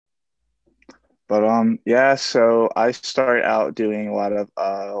Yeah, so I started out doing a lot of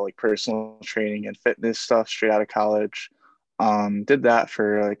like personal training and fitness stuff straight out of college. Did that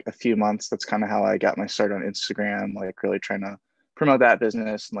for like a few months. That's kind of how I got my start on Instagram, like really trying to promote that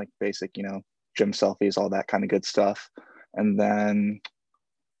business and like basic, gym selfies, all that kind of good stuff. And then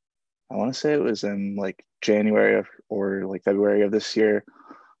I want to say it was in like January or like February of this year.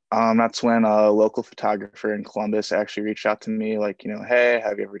 That's when a local photographer in Columbus actually reached out to me, like, hey,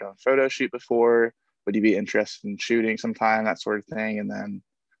 have you ever done a photo shoot before? Would you be interested in shooting sometime? That sort of thing. And then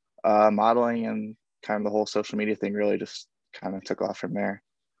modeling and kind of the whole social media thing really just kind of took off from there.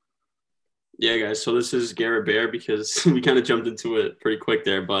 Yeah, guys. So this is Garrett Bear because we kind of jumped into it pretty quick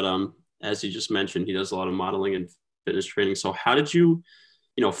there. But as you just mentioned, he does a lot of modeling and fitness training. So how did you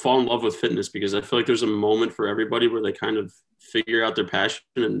fall in love with fitness? Because I feel like there's a moment for everybody where they kind of figure out their passion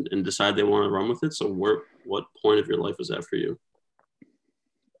and decide they want to run with it. So what point of your life was that for you?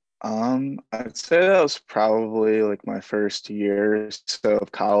 I'd say that was probably like my first year or so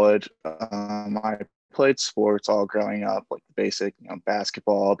of college. I played sports all growing up, like the basic,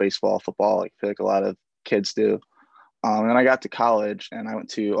 basketball, baseball, football, like I feel like a lot of kids do. And then I got to college and I went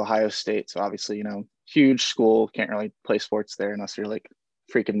to Ohio State. So obviously, huge school, can't really play sports there unless you're like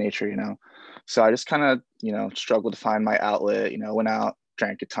freak of nature. So I just kind of, struggled to find my outlet, went out,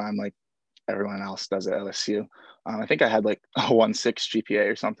 drank a ton like everyone else does at LSU. I think I had like a 1.6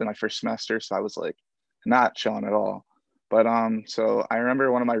 GPA or something my first semester. So I was like not chilling at all. But so I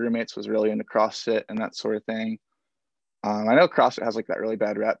remember one of my roommates was really into CrossFit and that sort of thing. I know CrossFit has like that really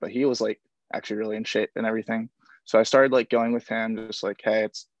bad rep, but he was like actually really in shape and everything. So I started like going with him, just like, hey,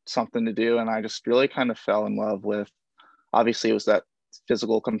 it's something to do. And I just really kind of fell in love with, obviously, it was that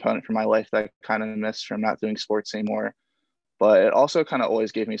physical component for my life that I kind of missed from not doing sports anymore. But it also kind of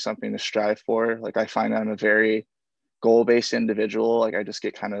always gave me something to strive for. Like I find that I'm a very goal-based individual. Like I just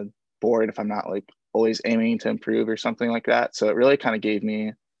get kind of bored if I'm not like always aiming to improve or something like that. So it really kind of gave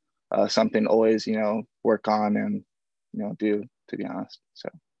me something to always, work on and, do, to be honest. So.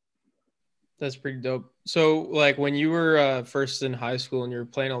 That's pretty dope. So, like, when you were first in high school and you were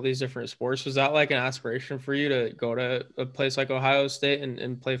playing all these different sports, was that like an aspiration for you to go to a place like Ohio State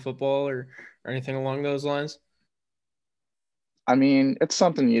and play football or anything along those lines? I mean, it's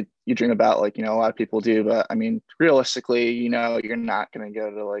something you dream about, like, a lot of people do, but I mean, realistically, you're not going to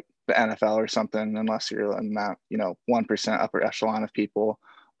go to like the NFL or something unless you're in that, 1% upper echelon of people.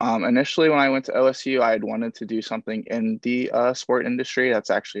 Initially, when I went to OSU, I had wanted to do something in the sport industry.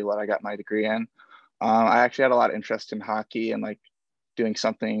 That's actually what I got my degree in. I actually had a lot of interest in hockey and like doing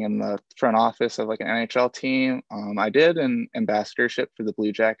something in the front office of like an NHL team. I did an ambassadorship for the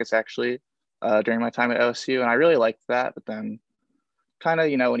Blue Jackets actually during my time at OSU, and I really liked that. But then kind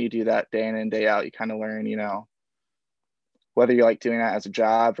of, when you do that day in and day out, you kind of learn, whether you like doing that as a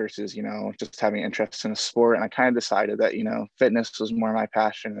job versus, just having interest in a sport. And I kind of decided that, fitness was more my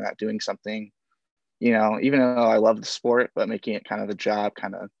passion and that doing something, even though I love the sport, but making it kind of a job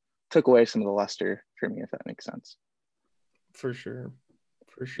kind of took away some of the luster for me, if that makes sense. For sure.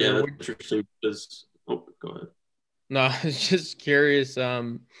 For Yeah, sure. that's interesting because go ahead. No, I was just curious.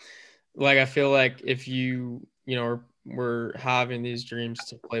 Like I feel like if were having these dreams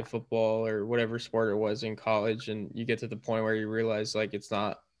to play football or whatever sport it was in college, and you get to the point where you realize like it's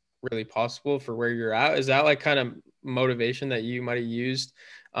not really possible for where you're at, is that like kind of motivation that you might have used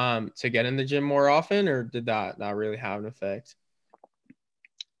to get in the gym more often, or did that not really have an effect?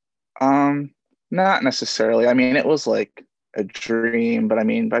 Um, Not necessarily. I mean, it was like a dream, but I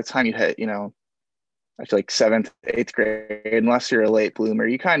mean, by the time you hit, I feel like seventh, eighth grade, unless you're a late bloomer,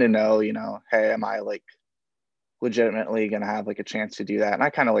 you kind of know, hey, am I like legitimately gonna have like a chance to do that? And I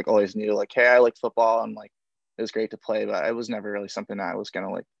kind of like always knew like, hey, I like football and like it was great to play, but it was never really something that I was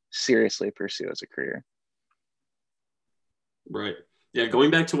gonna like seriously pursue as a career. Right. Yeah,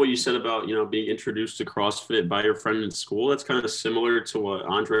 going back to what you said about, being introduced to CrossFit by your friend in school, that's kind of similar to what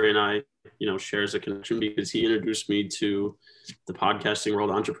Andre and I, share as a connection because he introduced me to the podcasting world,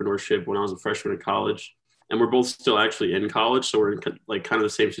 entrepreneurship when I was a freshman in college. And we're both still actually in college, so we're in like kind of the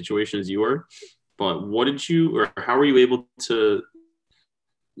same situation as you were. But what did you or how were you able to,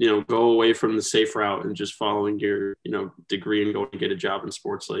 go away from the safe route and just following your, degree and going to get a job in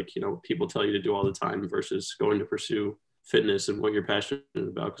sports like, people tell you to do all the time versus going to pursue fitness and what you're passionate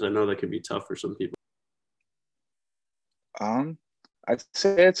about? Because I know that can be tough for some people. Um, I'd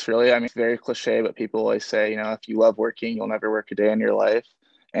say it's really, I mean, it's very cliche, but people always say, if you love working, you'll never work a day in your life.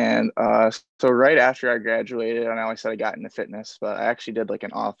 And so right after I graduated, I know I said I got into fitness, but I actually did like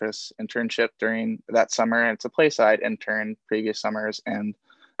an office internship during that summer. And it's a place I'd interned previous summers. And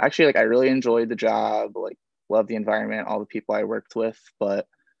actually, like, I really enjoyed the job, like, loved the environment, all the people I worked with. But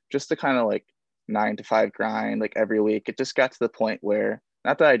just to kind of like 9 to 5 grind like every week. It just got to the point where,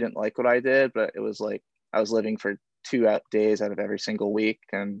 not that I didn't like what I did, but it was like I was living for 2 days out of every single week,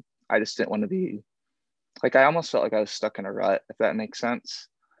 and I just didn't want to be like, I almost felt like I was stuck in a rut, if that makes sense.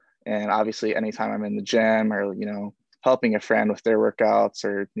 And obviously, anytime I'm in the gym or, helping a friend with their workouts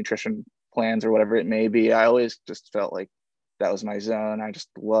or nutrition plans or whatever it may be, I always just felt like that was my zone. I just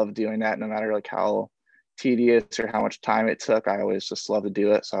love doing that, no matter like how tedious or how much time it took. I always just love to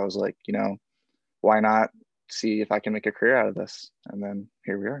do it. So I was like, why not see if I can make a career out of this? And then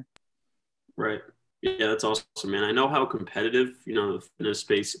here we are. Right. Yeah, that's awesome, man. I know how competitive, the fitness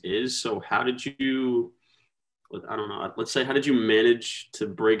space is. So how did you, I don't know, let's say, how did you manage to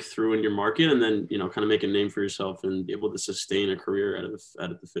break through in your market and then, kind of make a name for yourself and be able to sustain a career out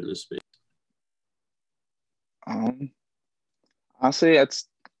of the fitness space? Honestly, it's,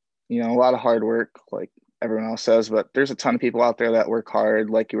 a lot of hard work, like everyone else says, but there's a ton of people out there that work hard.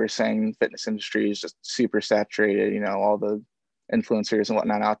 Like you were saying, fitness industry is just super saturated, all the influencers and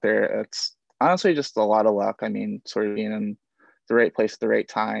whatnot out there. It's honestly just a lot of luck. I mean, sort of being in the right place at the right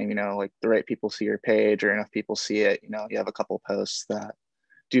time, like the right people see your page or enough people see it, you have a couple posts that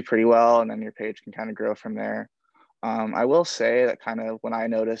do pretty well, and then your page can kind of grow from there. I will say that kind of when I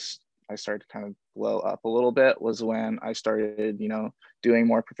noticed I started to kind of blow up a little bit was when I started, doing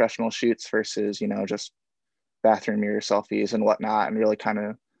more professional shoots versus, just bathroom mirror selfies and whatnot, and really kind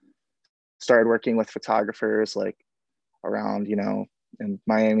of started working with photographers like around, in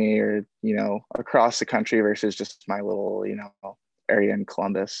Miami or, across the country versus just my little, area in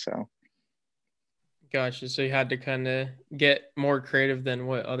Columbus. So. Gotcha. So you had to kind of get more creative than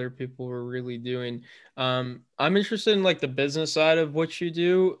what other people were really doing. I'm interested in like the business side of what you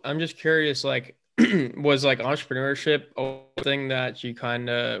do. I'm just curious, like, was like entrepreneurship a thing that you kind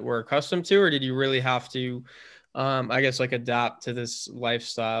of were accustomed to, or did you really have to, I guess, like adapt to this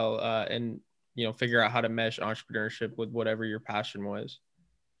lifestyle and, figure out how to mesh entrepreneurship with whatever your passion was?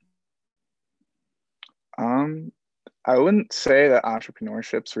 I wouldn't say that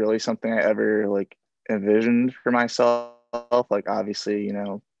entrepreneurship's really something I ever like envisioned for myself. Like obviously,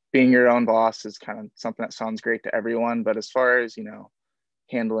 being your own boss is kind of something that sounds great to everyone, but as far as,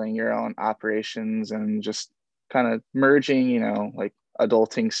 handling your own operations and just kind of merging, like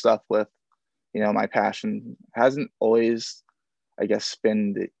adulting stuff with, my passion hasn't always, I guess,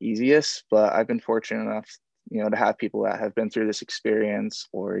 been the easiest, but I've been fortunate enough, to have people that have been through this experience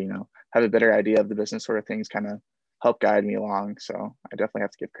or, have a better idea of the business sort of things kind of help guide me along. So I definitely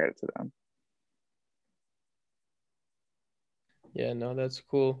have to give credit to them. Yeah, no, that's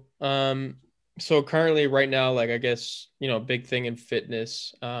cool. So currently right now, like, I guess, big thing in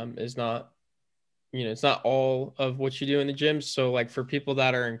fitness, is not, it's not all of what you do in the gym. So like for people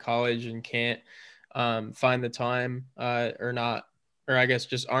that are in college and can't, find the time, or not, or I guess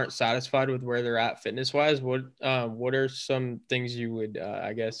just aren't satisfied with where they're at fitness wise, what are some things you would,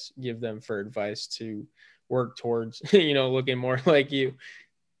 I guess, give them for advice to work towards, looking more like you?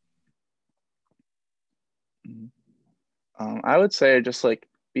 I would say just like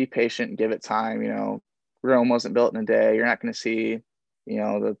be patient and give it time. Rome wasn't built in a day. You're not going to see,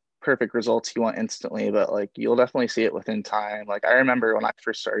 the perfect results you want instantly, but like you'll definitely see it within time. Like I remember when I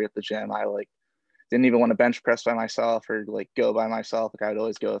first started at the gym, I like didn't even want to bench press by myself or like go by myself. Like I'd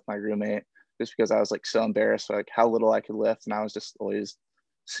always go with my roommate just because I was like so embarrassed by like how little I could lift, and I was just always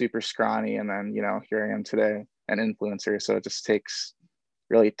super scrawny. And then here I am today, an influencer. So it just takes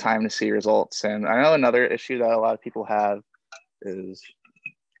really time to see results. And I know another issue that a lot of people have is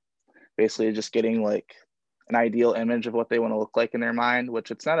basically just getting like an ideal image of what they want to look like in their mind,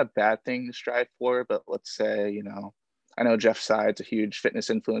 which it's not a bad thing to strive for. But let's say, I know Jeff Side's a huge fitness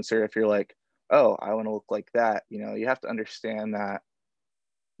influencer. If you're like, oh, I want to look like that, you have to understand that,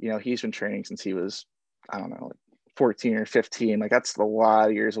 he's been training since he was, I don't know, like 14 or 15. Like that's a lot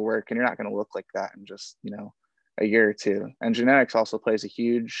of years of work, and you're not going to look like that in just, a year or two. And genetics also plays a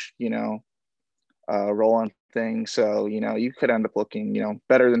huge, role in things. So, you could end up looking,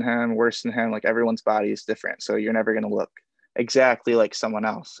 better than him, worse than him. Like everyone's body is different. So you're never going to look exactly like someone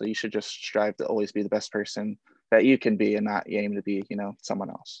else. So you should just strive to always be the best person that you can be and not aim to be, someone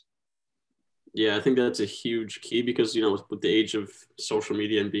else. Yeah, I think that's a huge key because, with the age of social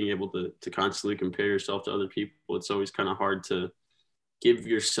media and being able to constantly compare yourself to other people, it's always kind of hard to give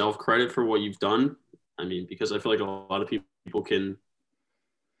yourself credit for what you've done. I mean, because I feel like a lot of people can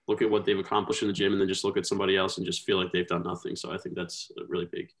look at what they've accomplished in the gym and then just look at somebody else and just feel like they've done nothing. So I think that's a really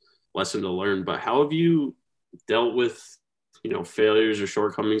big lesson to learn. But how have you dealt with, failures or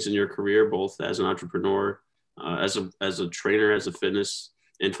shortcomings in your career, both as an entrepreneur, as a trainer, as a fitness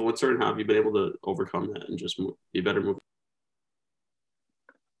influencer, and how have you been able to overcome that and just be better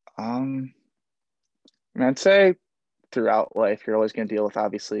moving? And I'd say throughout life, you're always going to deal with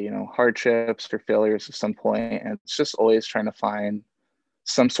obviously, hardships or failures at some point, and it's just always trying to find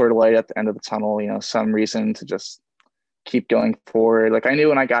some sort of light at the end of the tunnel. Some reason to just keep going forward. Like I knew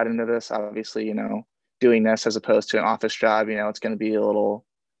when I got into this, obviously, doing this as opposed to an office job, it's going to be a little,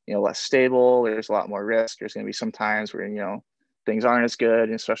 less stable. There's a lot more risk. There's going to be some times where, things aren't as good,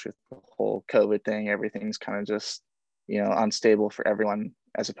 and especially with the whole COVID thing, everything's kind of just, unstable for everyone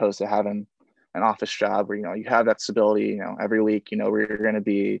as opposed to having an office job where, you have that stability, every week, where you're going to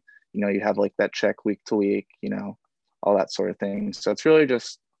be, you have like that check week to week, all that sort of thing. So it's really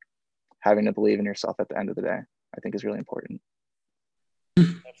just having to believe in yourself at the end of the day, I think is really important.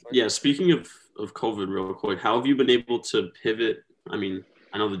 Yeah, speaking of COVID real quick, how have you been able to pivot? I mean,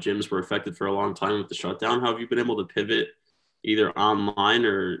 I know the gyms were affected for a long time with the shutdown. How have you been able to pivot either online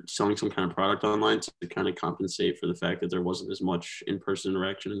or selling some kind of product online to kind of compensate for the fact that there wasn't as much in-person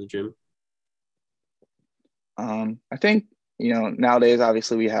interaction in the gym? I think, nowadays,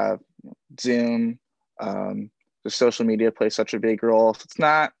 obviously we have Zoom, the social media plays such a big role. So it's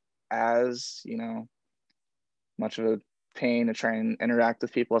not as, much of a pain to try and interact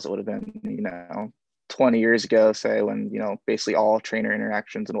with people as it would have been, 20 years ago, say, when, basically all trainer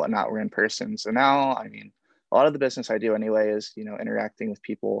interactions and whatnot were in person. So now, I mean, a lot of the business I do anyway is, interacting with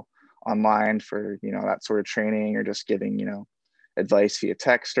people online for, that sort of training or just giving, advice via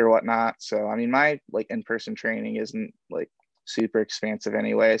text or whatnot. So, I mean, my like in-person training isn't like super expansive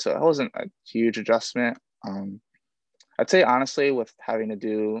anyway. So it wasn't a huge adjustment. I'd say honestly, with having to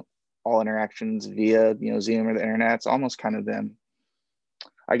do all interactions via, Zoom or the internet, it's almost kind of been,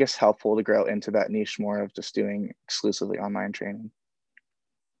 I guess, helpful to grow into that niche more of just doing exclusively online training.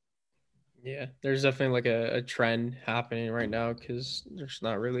 Yeah, there's definitely like a trend happening right now because there's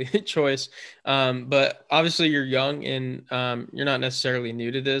not really a choice. But obviously you're young and you're not necessarily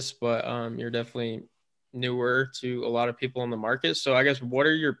new to this, but you're definitely newer to a lot of people in the market. So I guess what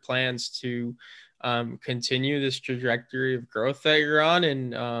are your plans to continue this trajectory of growth that you're on,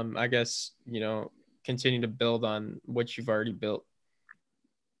 and I guess continue to build on what you've already built?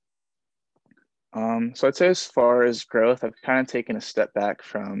 So I'd say as far as growth, I've kind of taken a step back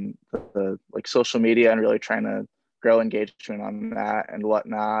from the like social media and really trying to grow engagement on that and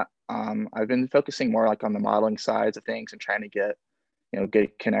whatnot. I've been focusing more like on the modeling sides of things and trying to get,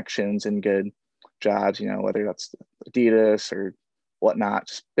 good connections and good jobs, whether that's Adidas or whatnot,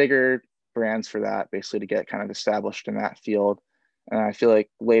 just bigger brands for that, basically to get kind of established in that field. And I feel like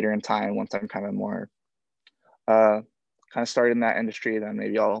later in time, once I'm kind of more uh, kind of started in that industry, then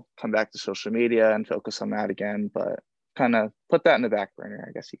maybe I'll come back to social media and focus on that again, but kind of put that in the back burner,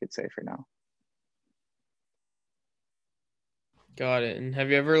 I guess you could say, for now. Got it. And have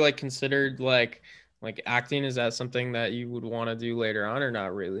you ever like considered like acting? Is that something that you would want to do later on or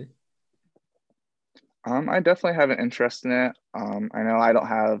not really? I definitely have an interest in it. I know I don't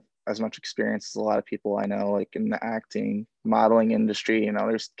have as much experience as a lot of people I know, like in the acting, modeling industry.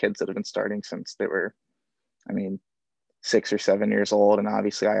 There's kids that have been starting since they were, I mean, 6 or 7 years old, and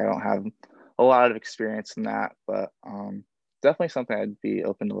obviously I don't have a lot of experience in that, but definitely something I'd be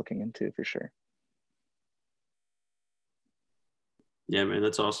open to looking into for sure. Yeah, man,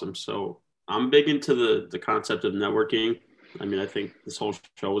 that's awesome. So I'm big into the concept of networking. I mean, I think this whole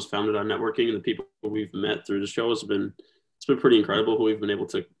show was founded on networking, and the people we've met through the show has been it's been pretty incredible who we've been able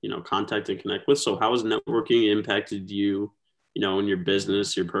to contact and connect with. So how has networking impacted you, in your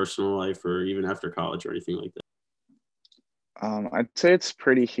business, your personal life, or even after college or anything like that? I'd say it's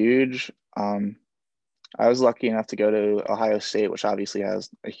pretty huge. I was lucky enough to go to Ohio State, which obviously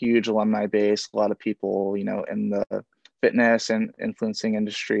has a huge alumni base, a lot of people, in the fitness and influencing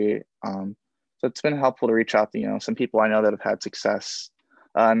industry. So it's been helpful to reach out to, some people I know that have had success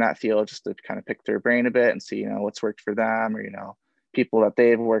in that field, just to kind of pick their brain a bit and see, what's worked for them, or, people that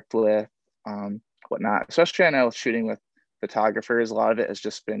they've worked with, whatnot. Especially I know with shooting with photographers, a lot of it has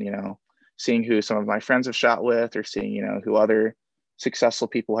just been, seeing who some of my friends have shot with, or seeing, who other successful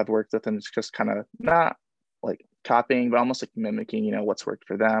people have worked with, and it's just kind of not like copying, but almost like mimicking, what's worked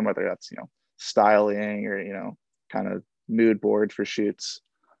for them, whether that's, styling or, kind of mood board for shoots,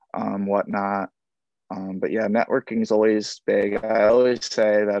 whatnot. But yeah, networking is always big. I always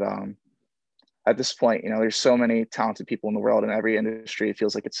say that at this point, there's so many talented people in the world in every industry. It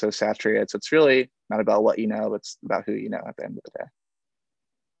feels like it's so saturated. So it's really not about what you know, but it's about who you know at the end of the day.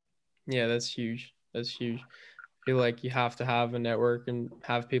 Yeah, that's huge. That's huge. I feel like you have to have a network and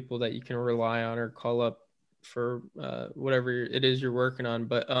have people that you can rely on or call up for whatever it is you're working on.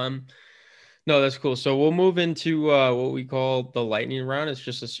 But no, that's cool. So we'll move into what we call the lightning round. It's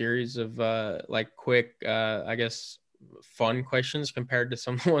just a series of like quick, I guess, fun questions compared to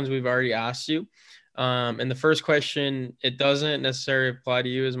some of the ones we've already asked you. And the first question, it doesn't necessarily apply to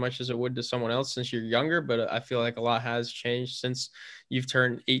you as much as it would to someone else since you're younger, but I feel like a lot has changed since you've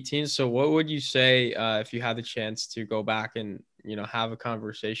turned 18. So what would you say if you had the chance to go back and, have a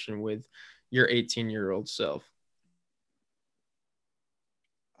conversation with your 18-year-old self?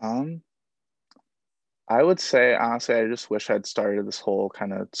 I would say, honestly, I just wish I'd started this whole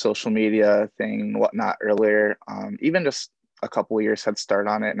kind of social media thing and whatnot earlier. Even just a couple of years head start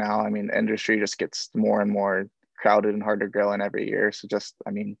on it now. I mean, the industry just gets more and more crowded and harder growing every year. So just, I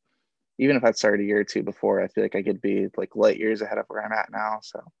mean, even if I'd started a year or two before, I feel like I could be like light years ahead of where I'm at now.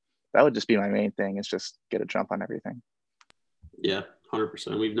 So that would just be my main thing, is just get a jump on everything. Yeah,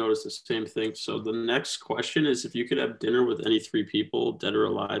 100%. We've noticed the same thing. So the next question is, if you could have dinner with any three people, dead or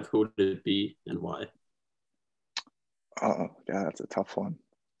alive, who would it be and why? Oh, yeah, that's a tough one.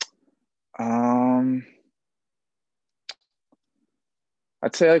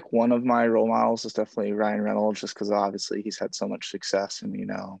 I'd say like one of my role models is definitely Ryan Reynolds, just because obviously he's had so much success in,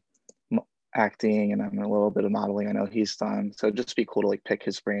 acting, and I'm a little bit of modeling I know he's done. So it'd just be cool to like pick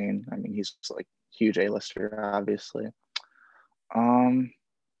his brain. I mean, he's like huge A-lister, obviously. God,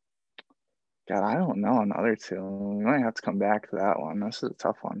 I don't know another two. We might have to come back to that one. This is a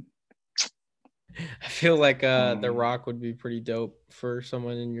tough one. I feel like The Rock would be pretty dope for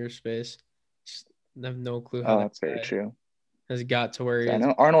someone in your space. Just have no clue how that's very true. Has got to where he I is.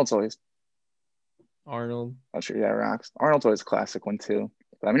 know Arnold's always. Arnold. I'm sure, yeah, Rocks. Arnold's always a classic one too.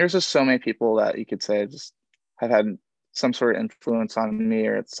 But I mean, there's just so many people that you could say just have had some sort of influence on me,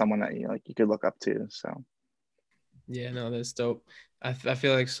 or it's someone that you could look up to. So. Yeah, no, that's dope. I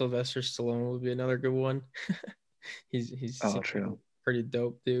feel like Sylvester Stallone would be another good one. he's True. Pretty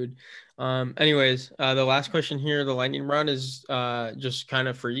dope, dude. Anyways, the last question here, the lightning round, is just kind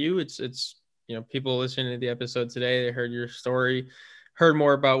of for you. It's people listening to the episode today, they heard your story, heard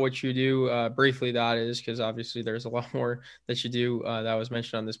more about what you do. Briefly, that is, because obviously there's a lot more that you do that was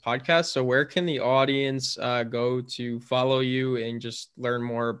mentioned on this podcast. So where can the audience go to follow you and just learn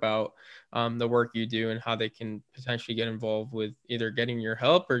more about the work you do and how they can potentially get involved with either getting your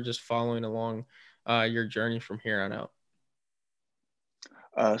help or just following along your journey from here on out?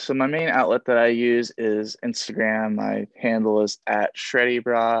 So my main outlet that I use is Instagram. My handle is at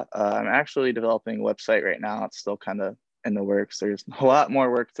ShreddyBra. I'm actually developing a website right now. It's still kind of in the works. There's a lot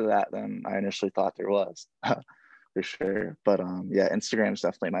more work to that than I initially thought there was, for sure. But yeah, Instagram is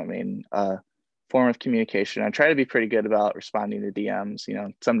definitely my main form of communication. I try to be pretty good about responding to DMs.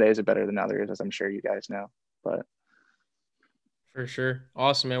 Some days are better than others, as I'm sure you guys know. But for sure,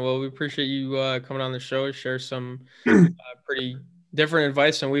 awesome, man. Well, we appreciate you coming on the show, share some pretty different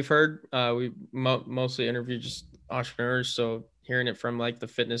advice than we've heard. We mostly interview just entrepreneurs, so hearing it from like the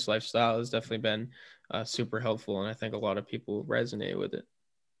fitness lifestyle has definitely been super helpful, and I think a lot of people resonate with it.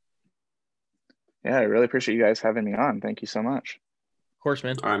 Yeah, I really appreciate you guys having me on. Thank you so much. Of course,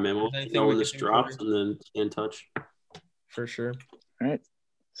 man. All right, man. We'll know when this drops and then stay in touch. For sure. All right.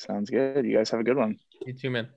 Sounds good. You guys have a good one. You too, man.